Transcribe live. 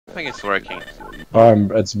I think it's working. Oh,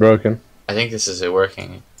 it's broken. I think this is it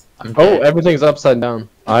working. I'm Oh, dead. everything's upside down.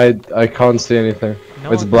 I can't see anything.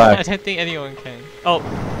 No, It's black. I don't think anyone can. Oh.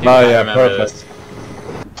 Oh I yeah, remember perfect.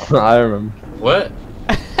 I remember. What?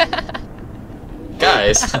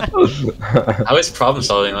 Guys, I was problem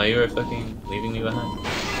solving while you were fucking leaving me behind.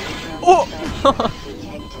 Oh!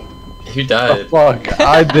 You died. Fuck,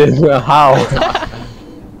 I did. How?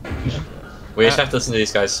 We just have to listen to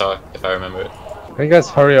these guys talk, if I remember it. Can you guys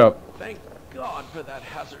hurry up? Thank God for that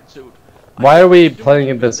hazard suit. Why are we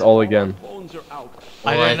playing this all again? Phones are out.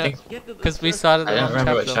 I Well, don't know. Because we started I the don't wrong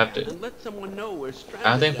remember what chapter. chapter. And let someone know we're stranded. I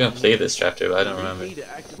don't think I'm gonna play this chapter, but I don't remember.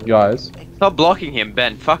 Guys. Stop blocking him,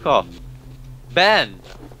 Ben. Fuck off. Ben!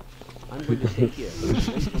 I'm going to take you.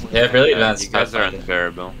 Yeah, really advanced. You guys are Pathfinder.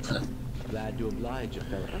 unbearable. Glad to oblige you,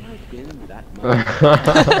 fella. And I've been that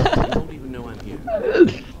much. You don't even know I'm here.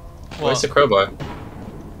 Where's the crowbar?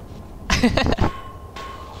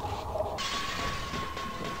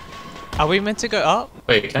 Are we meant to go up?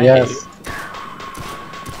 Wait, can I Yes. hit you?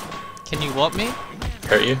 Can you want me?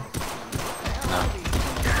 Hurt you? No.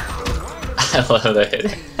 I love that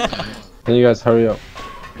hit. Can you guys hurry up?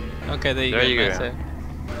 Okay, there you There go, you go. Mate.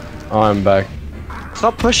 Oh, I'm back.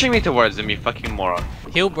 Stop pushing me towards him, you fucking moron.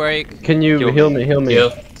 Heal break. Can you Heal heal me? Heal me.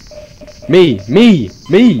 Heal. Me.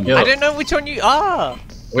 Heal. I don't know which one you are.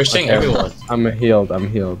 We're seeing Okay. everyone. I'm healed. I'm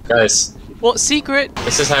healed. Guys, What secret?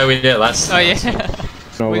 this is how we did it last Oh time. yeah.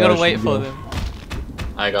 No, We where gotta I wait should for go. them.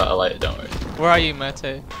 I got a light, don't worry. Where are you,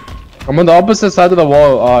 Mate? I'm on the opposite side of the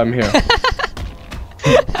wall. Oh, I'm here.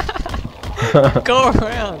 Go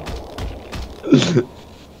around.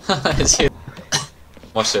 It's you.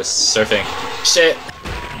 Watch this, surfing. Shit!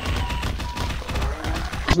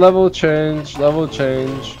 Level change. Level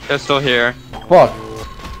change. They're still here. Fuck.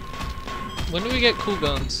 When do we get cool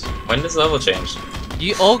guns? When does level change?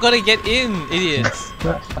 You all gotta get in, idiots.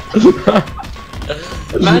 Mate!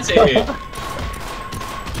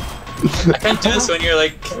 I can't do this when you're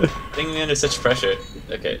like thinking under such pressure.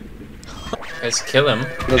 Okay. Guys, kill him.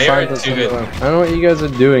 The They are scientist too on the good. left. I don't know what you guys are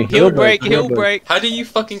doing. Heal break, heal break. How do you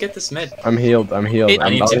fucking get this med? I'm healed. I'm healed. It- I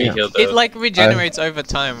need to be healed though. It like regenerates over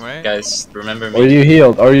time, right? Guys, remember Are me? you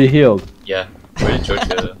healed? Are you healed? Yeah. Where did George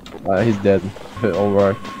go though? He's dead.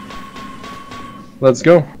 Alright. Let's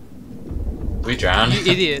go. We drowned.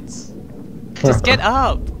 You idiots. Just get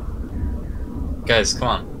up. Guys, come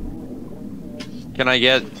on. Can I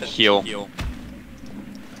get heal?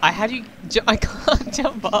 I had you. I can't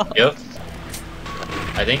jump up. Heal?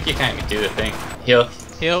 I think you can't do the thing. Heal.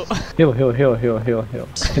 Heal. Heal, heal, heal, heal, heal, heal.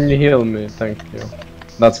 Can you heal me? Thank you.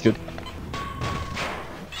 That's good.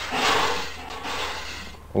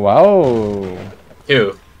 Wow.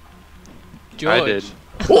 Who? George. I did.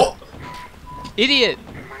 Whoa! Idiot.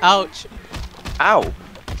 Ouch. Ow!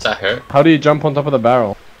 Does that hurt? How do you jump on top of the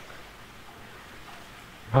barrel?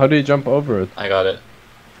 How do you jump over it? I got it.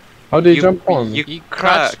 How do you jump on? You, You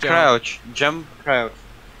crouch crouch, jump. jump, crouch.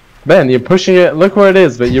 Ben, you're pushing it. Look where it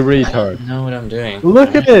is, but you I retard. don't know what I'm doing.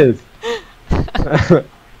 Look at it.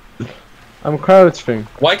 I'm crouching.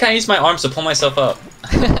 Why can't I use my arms to pull myself up?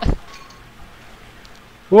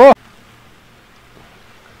 Whoa!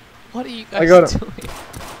 What are you I guys got it. doing?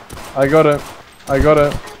 I got it. I got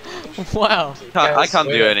it. Wow. I can't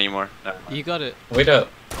do wait. it anymore. No. You got it. Wait up.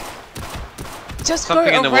 Just Something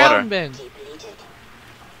go in the around, water. Ben.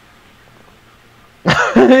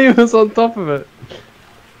 He was on top of it.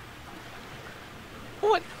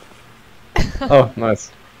 What? Oh,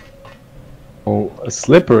 nice. Oh,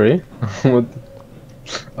 slippery. What?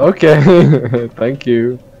 Okay. Thank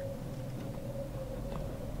you.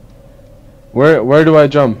 Where do I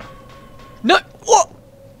jump? No. What?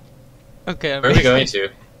 Okay. I'm Where are we going to?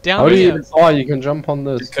 Down How do here. you? Oh, you can jump on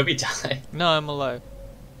Did this. Kobe die? No, I'm alive.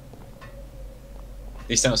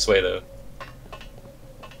 These don't sway though.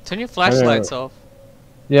 Turn your flashlights off.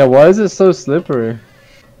 Yeah, why is it so slippery?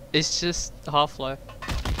 It's just Half-Life.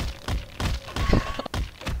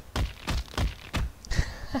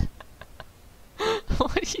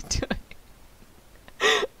 What are you doing?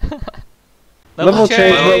 Level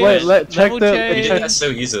change. Wait, check Level the. We did change. that so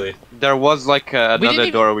easily. There was like We didn't another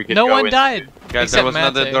even- door we could no go one in. died. Guys, there except was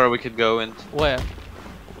another Mate. door we could go in. Where?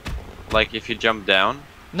 Like if you jump down.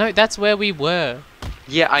 No, that's where we were.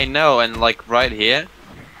 Yeah, I know, and like right here.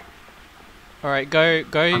 Alright, go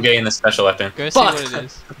I'm getting the special weapon. see Fuck! what it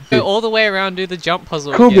is. Go all the way around, do the jump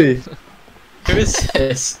puzzle Kobe. again. Who is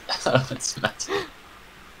this? Oh, it's Matt.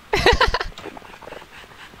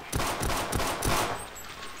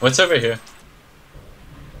 What's over here?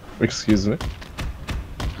 Excuse me.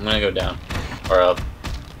 I'm gonna go down. Or up.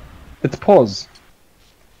 It's pause.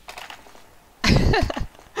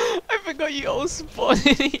 I forgot got you all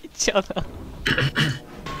spawning each other.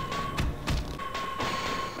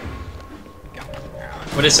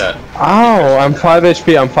 What is that? Ow! I'm 5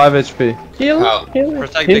 HP. I'm 5 HP. Heal me. How? Heal me.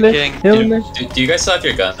 Protect heal the me, king. Heal me. Do you guys still have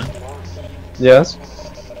your gun? Yes.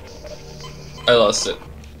 I lost it.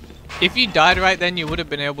 If you died right then, you would have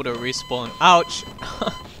been able to respawn. Ouch!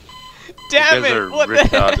 Damn guys it! are What the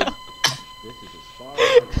retarded. hell? This is as far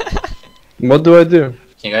as What do I do?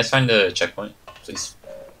 Can you guys find the checkpoint, please?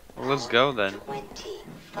 Well, let's go then.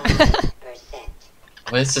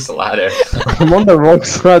 What is this ladder? I'm on the wrong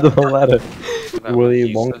side of the ladder. That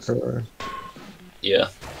Willy was useless. Wonka. Yeah.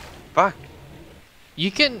 Fuck.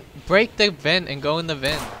 You can break the vent and go in the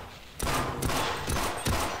vent.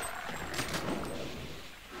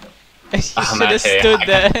 You should have Matt, hey, stood I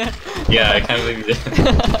there. Yeah, I can't believe you did.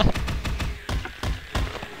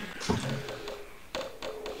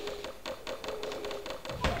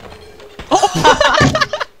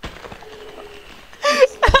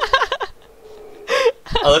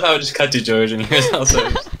 I love how it just cut to George and he was also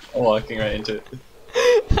just walking right into it.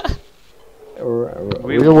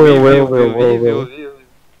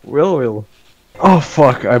 Will. Oh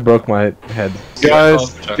fuck! I broke my head. Yeah,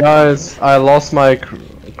 Guys, I lost my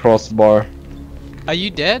crossbar. Are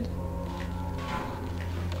you dead?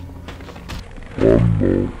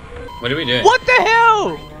 What are we doing? What the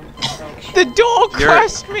hell? The door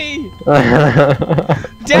crushed me!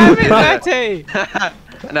 Damn Damn it, Mate!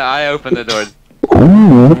 No, I opened the door.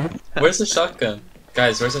 Where's the shotgun?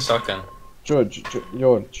 Guys, where's the shotgun? George,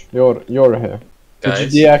 you're here. Guys,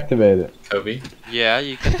 Did you deactivate it? Kobe? Yeah,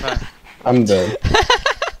 you can find. I'm dead.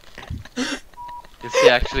 Is he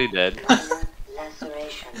actually dead?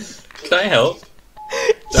 Can I help?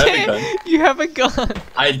 Do I have a gun? You have a gun!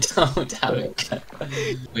 I don't have a gun.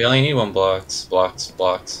 We only need one blocks.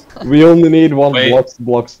 We only need one Wait.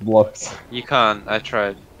 blocks. You can't. I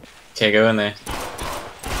tried. Okay, go in there.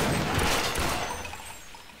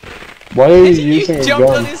 Why are you You using a jumped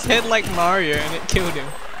on gun? his head like Mario and it killed him.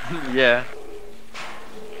 Yeah.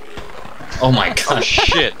 Oh my Oh gosh.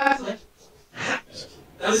 shit.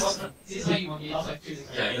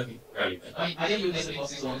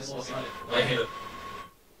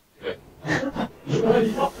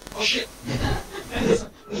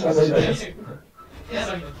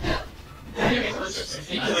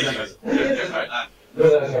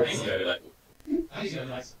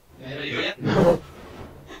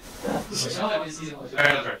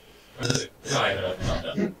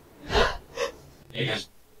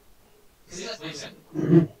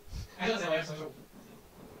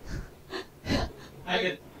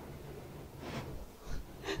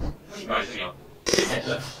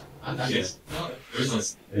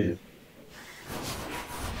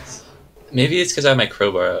 Maybe it's because I have my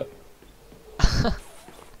crowbar out.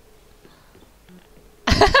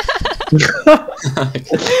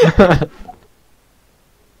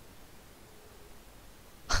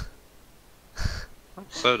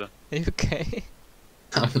 Soda. Are you okay?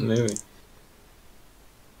 I'm moving.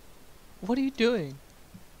 What are you doing?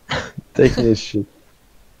 Taking this shit.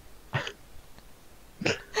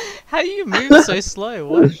 How do you move so slow?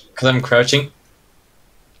 What? Because I'm crouching.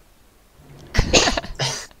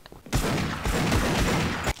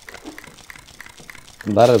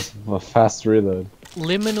 That is a fast reload.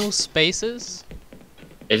 Liminal spaces?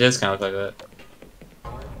 It does kind of look like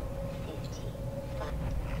that.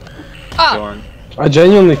 Ah! Dorn. I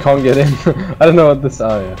genuinely can't get in. I don't know what this.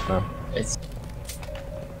 Oh yeah. No. It's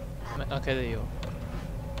Okay, there you are.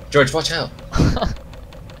 George, watch out!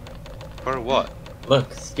 For what? Look,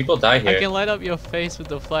 people die I here. can light up your face with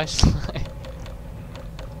the flashlight.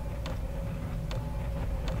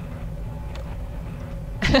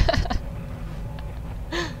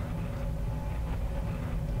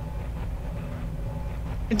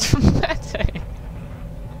 Dramatic.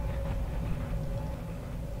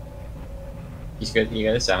 You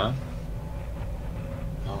got this ammo?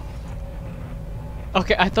 Oh.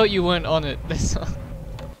 Okay, I thought you weren't on it. That's all.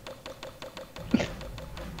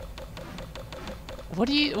 What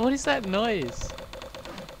is that noise?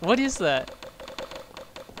 What is that?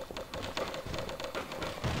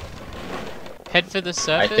 Head for the I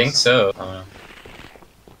surface? think so. Oh, no.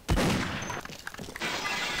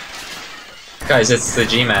 Guys, it's the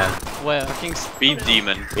G-Man. Where? Fucking speed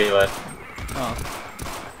demon. He left. Oh.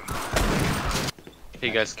 Hey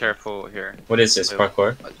guys, careful here. What is this,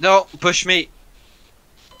 parkour? No, push me.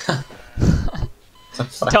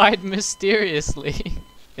 Died mysteriously.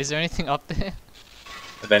 Is there anything up there?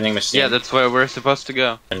 The vending machine. Yeah, that's where we're supposed to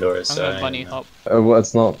go. indoors. I'm So gonna I bunny don't know. hop. Well,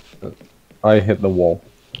 it's not. I hit the wall.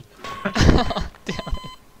 Damn it.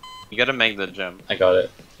 You gotta make the jump. I got it.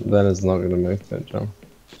 Then it's not gonna make that jump.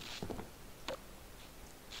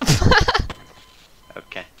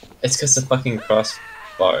 It's because the fucking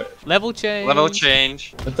crossbar. Level change. Level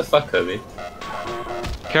change. What the fuck, Kobe?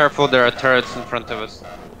 Careful, there are turrets in front of us.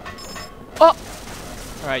 Oh!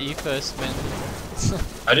 Alright, you first, man.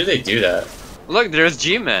 How do they do that? Look, there's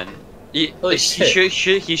G-Man. Holy shit.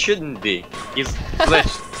 He shouldn't be. He's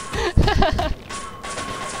glitched.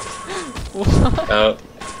 Oh,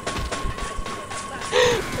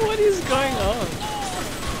 What is going on?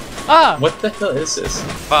 Ah! what the hell is this?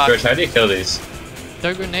 Fuck. George, how do you kill these?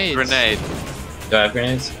 Throw grenades. Grenade. Do I have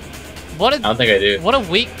grenades? What I don't think I do. What a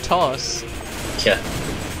weak toss. Yeah.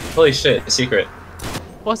 Holy shit, a secret.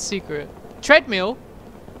 What secret? Treadmill?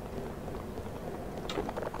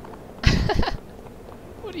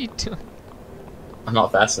 What are you doing? I'm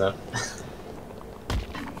not fast enough.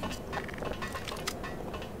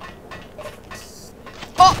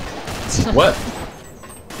 Oh! What?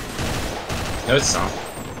 No, it's not.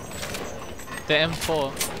 The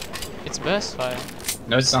M4. It's burst fire.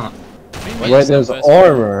 No, it's not. What do you mean Wait, it's not there's burst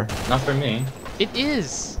fire? armor. Not for me. It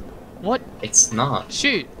is. What? It's not.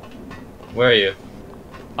 Shoot. Where are you?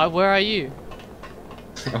 Where are you?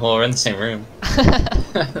 Well, we're in the same room.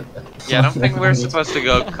 Yeah, I don't think we're supposed to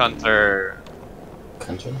go counter.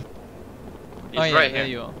 Country? He's Oh yeah, right there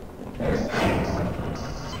here. you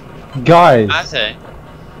are. Guys. Ate.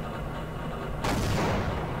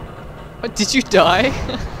 What, did you die?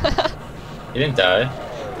 You didn't die.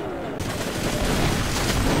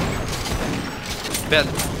 Ben,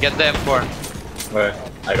 get the M4. Where?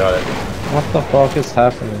 I got it. What the fuck is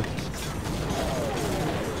happening?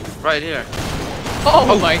 Right here.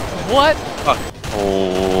 Oh my, what? Fuck.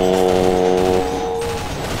 Oh.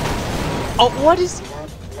 Oh, what is?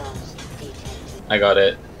 I got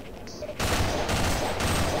it.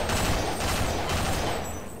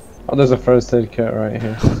 Oh, there's a first aid kit right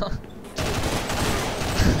here.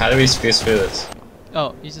 How do we squeeze through this?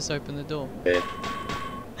 Oh, you just open the door. Okay.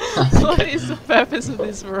 What is the purpose of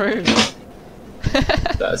this room?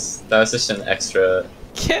 That was just an extra.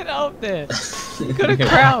 Get up there. You gotta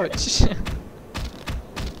crouch.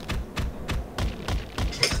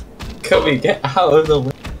 Kobe, get out of the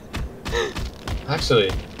way.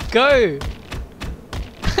 Actually, Go.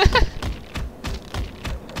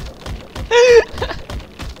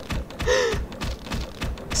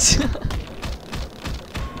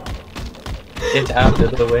 get out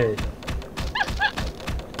of the way.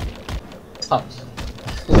 Stop.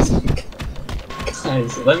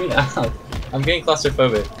 Guys, let me out. I'm getting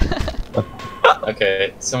claustrophobic.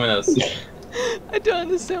 Okay, someone else. I don't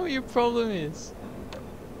understand what your problem is.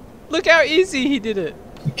 Look how easy he did it.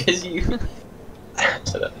 Because you.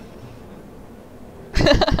 Shut up.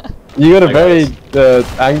 You got a Hi, very guys.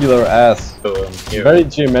 angular ass. So, here. Very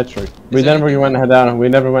geometric. We there never went down. We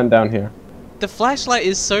never went down here. The flashlight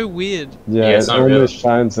is so weird. Yeah, Yeah, it's it not only real.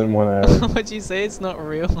 shines in one area. What'd you say? It's not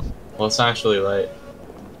real. Well, it's not actually light.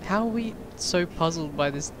 How are we so puzzled by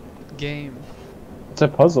this game? It's a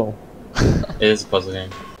puzzle. It is a puzzle game.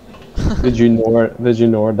 Did you know? Did you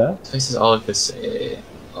know that? This is all I could say.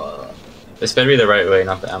 This better be the right way,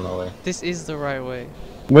 not the ammo way. This is the right way.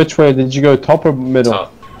 Which way did you go? Top or middle?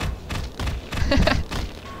 Top.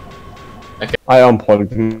 I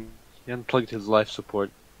unplugged him. He unplugged his life support.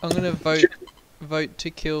 I'm gonna vote to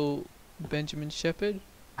kill Benjamin Shepherd.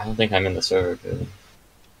 I don't think I'm in the server, dude.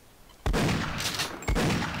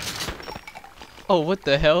 Oh, what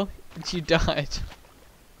the hell? You died.